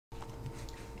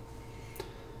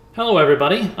Hello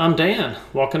everybody, I'm Dan.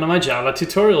 Welcome to my Java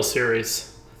tutorial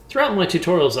series. Throughout my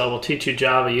tutorials I will teach you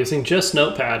Java using just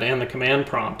Notepad and the command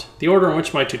prompt. The order in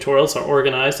which my tutorials are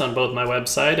organized on both my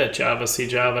website at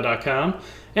javacjava.com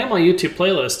and my YouTube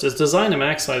playlist is designed to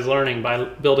maximize learning by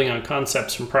building on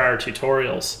concepts from prior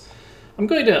tutorials. I'm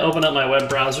going to open up my web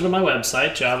browser to my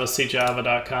website,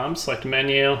 javacjava.com, select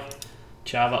menu,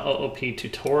 Java OOP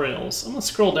tutorials. I'm going to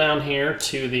scroll down here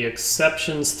to the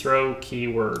exceptions throw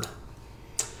keyword.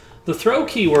 The throw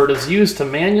keyword is used to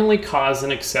manually cause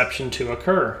an exception to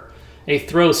occur. A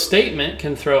throw statement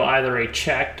can throw either a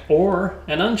checked or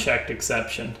an unchecked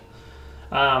exception.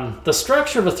 The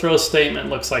structure of a throw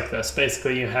statement looks like this.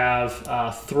 Basically, you have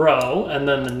throw, and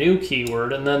then the new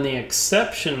keyword, and then the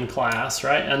exception class,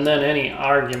 right? And then any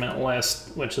argument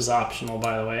list, which is optional,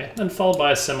 by the way, and followed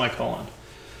by a semicolon.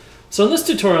 So in this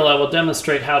tutorial, I will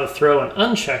demonstrate how to throw an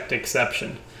unchecked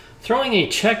exception. Throwing a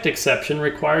checked exception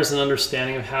requires an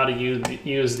understanding of how to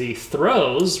use the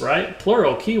throws, right,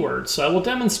 plural keywords. So I will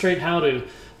demonstrate how to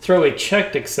throw a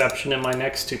checked exception in my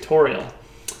next tutorial.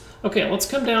 Okay, let's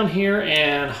come down here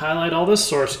and highlight all this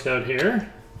source code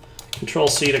here.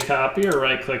 Control-C to copy, or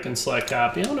right-click and select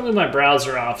copy. I'm going to move my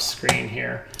browser off screen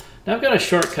here. Now I've got a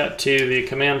shortcut to the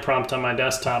command prompt on my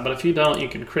desktop, but if you don't, you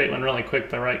can create one really quick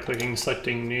by right-clicking and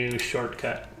selecting New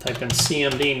Shortcut. Type in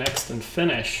CMD next and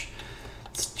finish.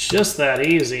 It's just that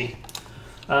easy.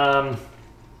 First thing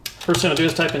I'm going to do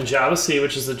is type in javac,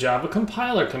 which is the Java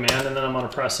compiler command, and then I'm going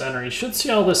to press enter. You should see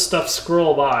all this stuff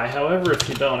scroll by. However, if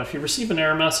you don't, if you receive an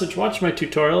error message, watch my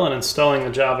tutorial on installing the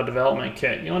Java development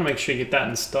kit. You want to make sure you get that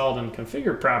installed and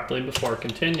configured properly before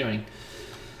continuing.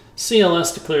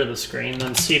 CLS to clear the screen,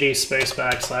 then CD space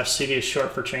 / CD is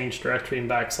short for change directory, and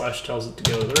 / tells it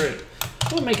to go to the root.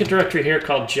 I'm going to make a directory here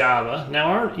called Java.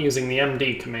 Now I'm using the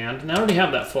MD command, and I already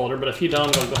have that folder, but if you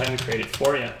don't, I'll go ahead and create it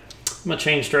for you. I'm going to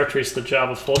change directories to the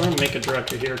Java folder and make a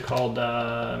directory here called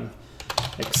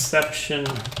exception,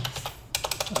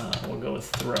 we'll go with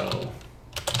throw.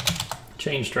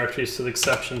 Change directories to the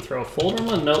exception throw folder. I'm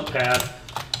on Notepad,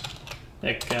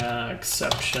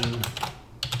 exception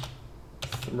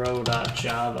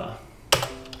throw.java.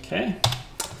 Okay.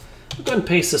 I'll go ahead and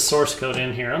paste the source code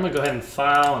in here. I'm going to go ahead and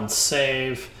file and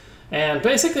save. And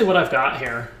basically what I've got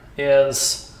here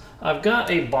is I've got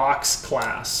a box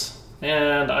class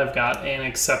and I've got an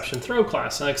exception throw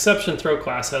class. An exception throw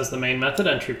class has the main method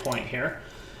entry point here.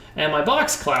 And my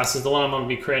box class is the one I'm going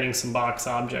to be creating some box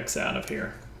objects out of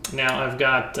here. Now I've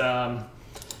got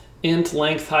int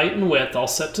length, height, and width all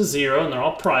set to 0, and they're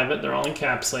all private. They're all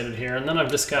encapsulated here. And then I've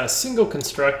just got a single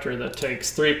constructor that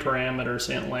takes 3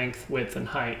 parameters, int length, width, and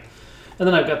height. And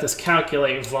then I've got this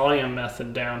calculate volume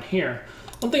method down here.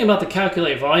 One thing about the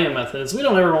calculate volume method is we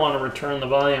don't ever want to return the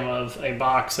volume of a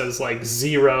box as like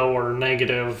 0 or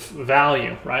negative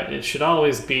value, right? It should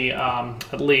always be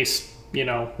at least, 1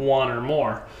 or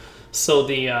more. So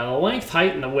the length,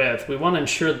 height, and the width, we want to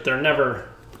ensure that they're never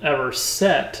ever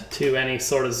set to any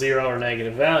sort of 0 or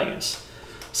negative values.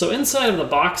 So inside of the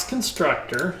box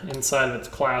constructor, inside of its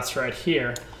class right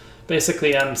here,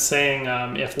 basically I'm saying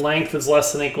if length is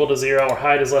less than or equal to 0, or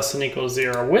height is less than or equal to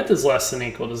 0, or width is less than or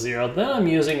equal to 0, then I'm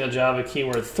using the Java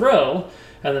keyword throw,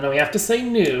 and then we have to say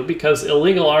new because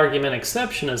illegal argument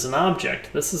exception is an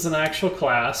object. This is an actual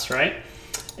class, right?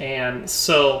 And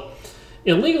so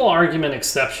illegal argument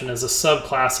exception is a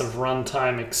subclass of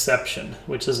runtime exception,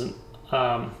 which is an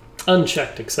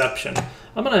unchecked exception.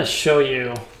 I'm going to show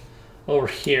you over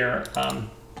here.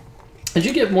 As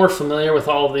you get more familiar with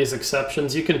all of these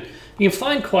exceptions, you can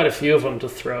find quite a few of them to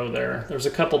throw there. There's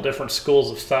a couple different schools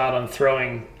of thought on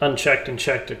throwing unchecked and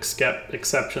checked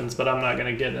exceptions, but I'm not going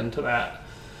to get into that.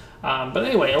 But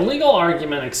anyway, illegal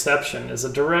argument exception is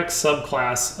a direct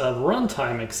subclass of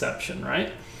runtime exception,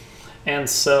 right? And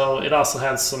so it also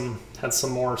had some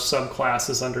more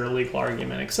subclasses under illegal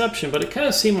argument exception, but it kind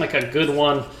of seemed like a good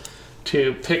one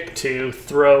to pick to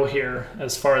throw here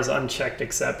as far as unchecked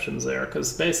exceptions there,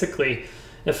 because basically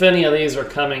if any of these are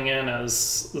coming in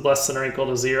as less than or equal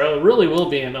to 0, it really will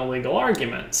be an illegal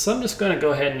argument. So I'm just going to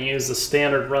go ahead and use the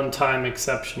standard runtime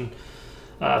exception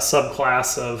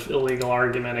subclass of illegal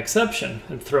argument exception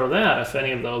and throw that if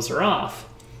any of those are off.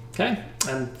 Okay,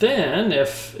 and then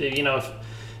if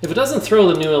it doesn't throw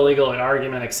the new illegal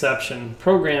argument exception,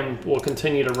 program will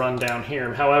continue to run down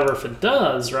here. However, if it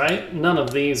does, right, none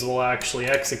of these will actually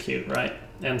execute, right?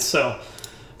 And so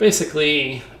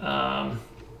basically,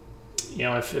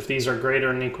 if these are greater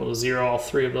than or equal to 0, all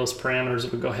 3 of those parameters,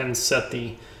 would go ahead and set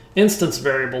the instance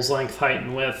variables length, height,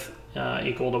 and width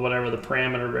equal to whatever the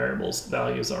parameter variables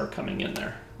values are coming in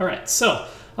there. All right, so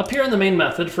up here in the main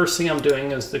method, first thing I'm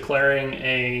doing is declaring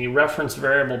a reference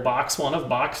variable box1 of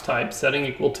box type, setting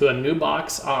equal to a new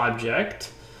box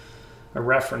object, a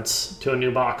reference to a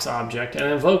new box object, and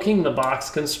invoking the box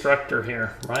constructor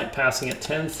here, right? Passing it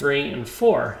 10, 3, and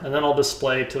 4. And then I'll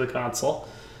display to the console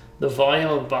the volume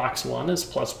of box1 is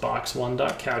plus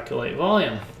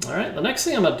box1.calculateVolume. All right, the next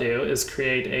thing I'm going to do is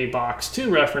create a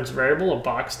box2 reference variable of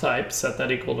box type, set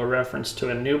that equal to reference to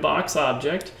a new box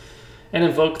object, and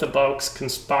invoke the box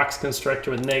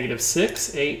constructor with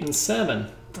 -6, 8, and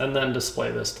 7, and then display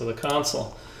this to the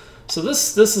console. So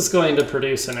this is going to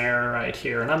produce an error right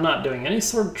here, and I'm not doing any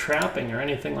sort of trapping or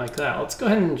anything like that. Let's go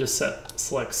ahead and just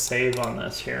select save on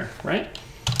this here, right?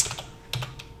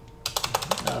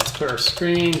 Let's clear our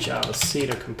screen, Java C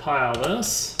to compile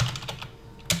this,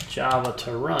 Java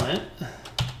to run it.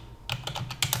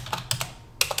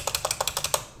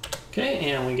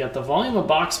 Okay, and we get the volume of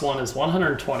box1 is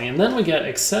 120, and then we get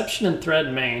exception and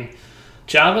thread main,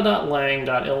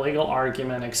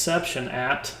 java.lang.illegalargument exception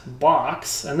at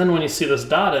box, and then when you see this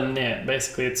dot init,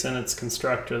 basically it's in its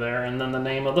constructor there, and then the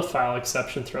name of the file,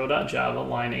 exception throw.java,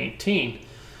 line 18.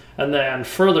 And then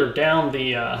further down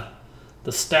the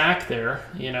stack there,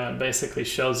 you know, it basically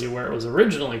shows you where it was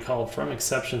originally called from,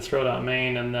 exception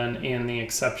throw.main, and then in the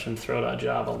exception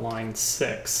throw.java, line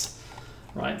 6.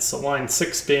 Right, so line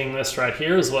 6 being this right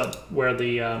here is where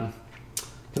the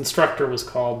constructor was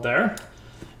called there.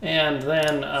 And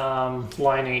then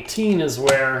line 18 is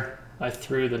where I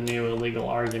threw the new illegal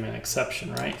argument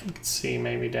exception, right? You can see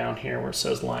maybe down here where it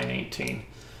says line 18.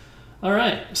 All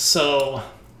right, so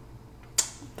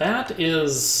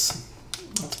that's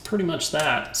pretty much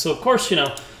that. So of course, you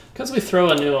know, because we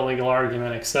throw a new illegal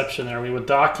argument exception there, we would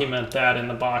document that in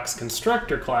the box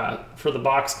constructor class. For the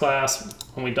box class,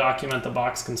 when we document the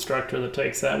box constructor that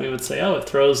takes that, we would say, oh, it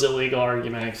throws illegal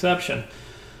argument exception,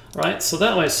 right? So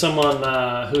that way someone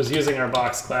who's using our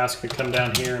box class could come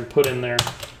down here and put in their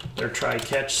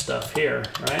try-catch stuff here,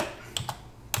 right?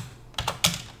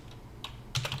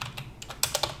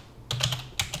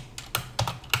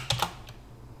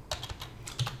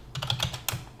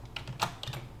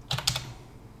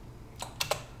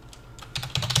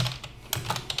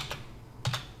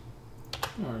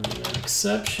 Or do an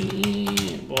exception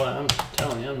E. Boy, I'm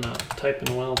telling you, I'm not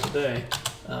typing well today.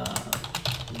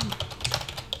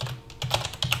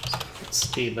 Let's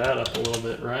speed that up a little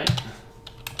bit, right?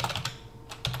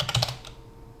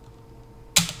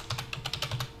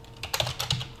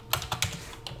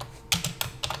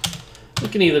 We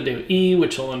can either do E,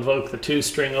 which will invoke the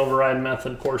toString override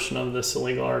method portion of this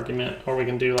illegal argument, or we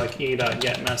can do like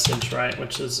E.getMessage, right,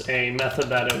 which is a method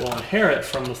that it will inherit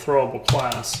from the throwable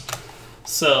class.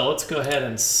 So let's go ahead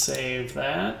and save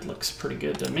that. Looks pretty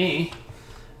good to me.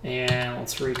 And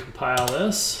let's recompile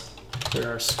this,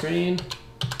 clear our screen,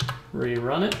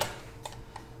 rerun it.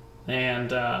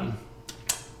 And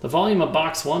the volume of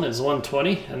box1 is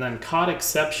 120, and then caught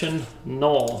exception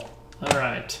null. All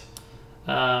right.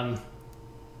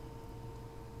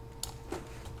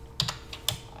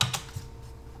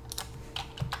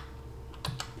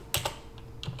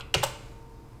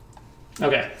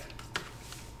 Okay.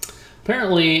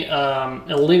 Apparently,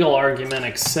 illegal argument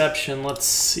exception, let's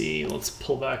see, let's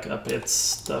pull back up its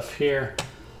stuff here.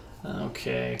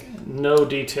 Okay, no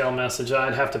detail message.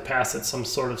 I'd have to pass it some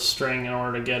sort of string in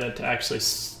order to get it to actually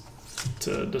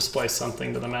to display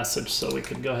something to the message. So we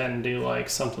could go ahead and do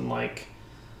like something like,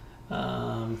 you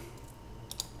can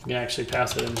actually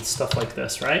pass it in stuff like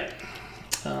this, right?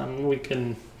 We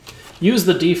can use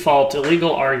the default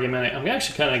illegal argument. I'm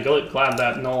actually kind of glad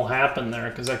that null happened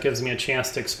there, because that gives me a chance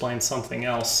to explain something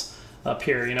else up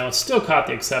here. You know, it still caught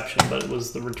the exception, but it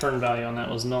was the return value on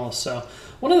that was null. So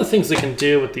one of the things we can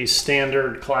do with these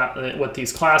standard with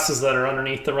these classes that are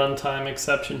underneath the runtime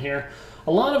exception here,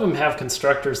 a lot of them have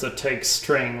constructors that take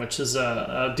string, which is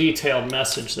a detailed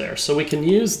message there. So we can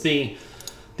use the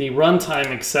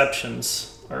runtime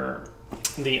exceptions, or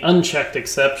the unchecked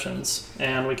exceptions,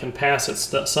 and we can pass it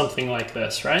something like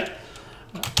this, right?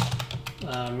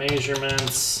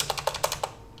 Measurements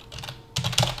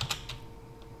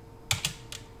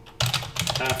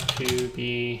have to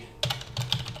be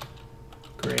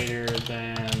greater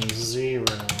than 0,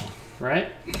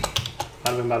 right?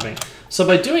 Bada bing, bada bing. So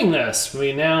by doing this,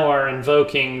 we now are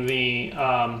invoking the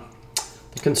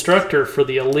constructor for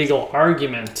the illegal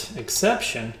argument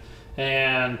exception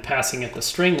and passing it the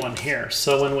string one here.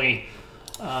 So when we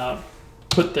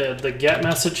put the get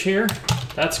message here,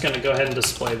 that's going to go ahead and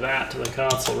display that to the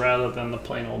console rather than the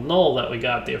plain old null that we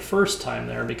got the first time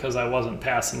there, because I wasn't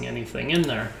passing anything in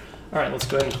there. All right, let's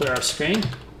go ahead and clear our screen,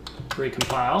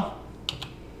 recompile.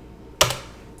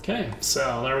 Okay,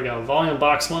 so there we go. Volume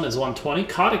box 1 is 120.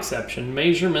 Caught exception.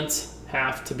 Measurements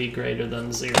have to be greater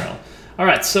than 0. All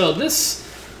right, so this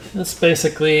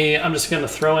basically, I'm just going to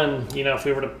throw in, you know, if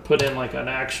we were to put in like an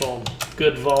actual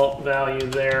good vault value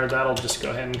there, that'll just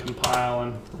go ahead and compile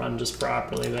and run just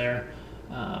properly there.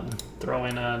 Throw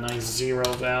in a nice 0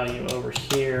 value over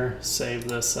here. Save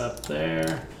this up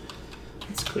there.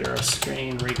 Let's clear our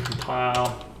screen,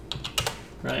 recompile.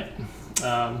 Right.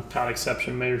 Caught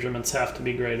exception measurements have to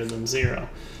be greater than 0.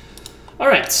 All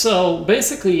right, so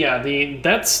basically, yeah,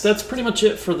 that's pretty much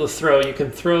it for the throw. You can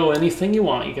throw anything you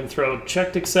want. You can throw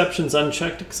checked exceptions,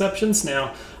 unchecked exceptions.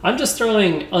 Now, I'm just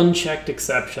throwing unchecked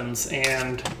exceptions,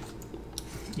 and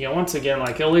you know, once again,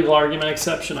 like illegal argument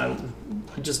exception, I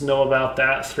just know about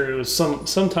that through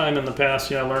sometime in the past.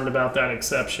 You know, I learned about that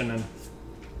exception,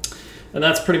 and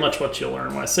that's pretty much what you'll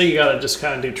learn. When I say you got to just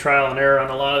kind of do trial and error on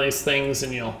a lot of these things,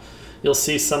 and you'll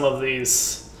see some of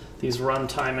these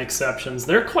runtime exceptions.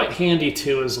 They're quite handy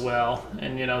too as well.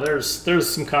 And you know, there's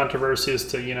some controversies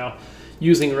to, you know,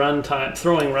 using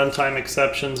throwing runtime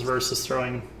exceptions versus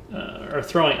throwing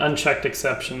unchecked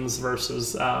exceptions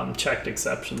versus checked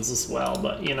exceptions as well.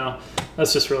 But you know,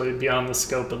 that's just really beyond the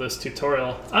scope of this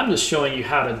tutorial. I'm just showing you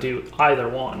how to do either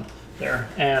one there,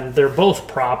 and they're both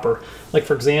proper. Like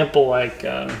for example, like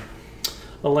a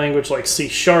language like C#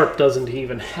 doesn't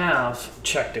even have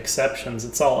checked exceptions.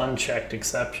 It's all unchecked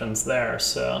exceptions there.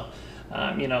 So,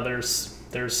 you know, there's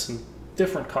some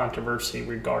different controversy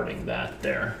regarding that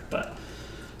there. But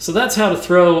so that's how to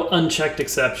throw unchecked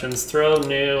exceptions. Throw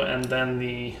new, and then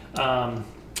the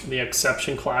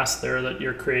exception class there that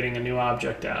you're creating a new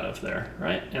object out of there,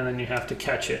 right? And then you have to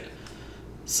catch it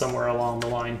somewhere along the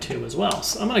line too as well.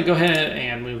 So I'm going to go ahead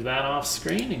and move that off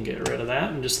screen and get rid of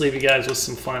that and just leave you guys with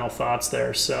some final thoughts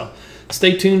there. So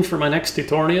stay tuned for my next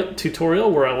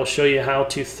tutorial where I will show you how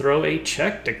to throw a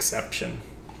checked exception.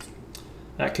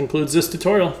 That concludes this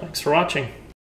tutorial. Thanks for watching.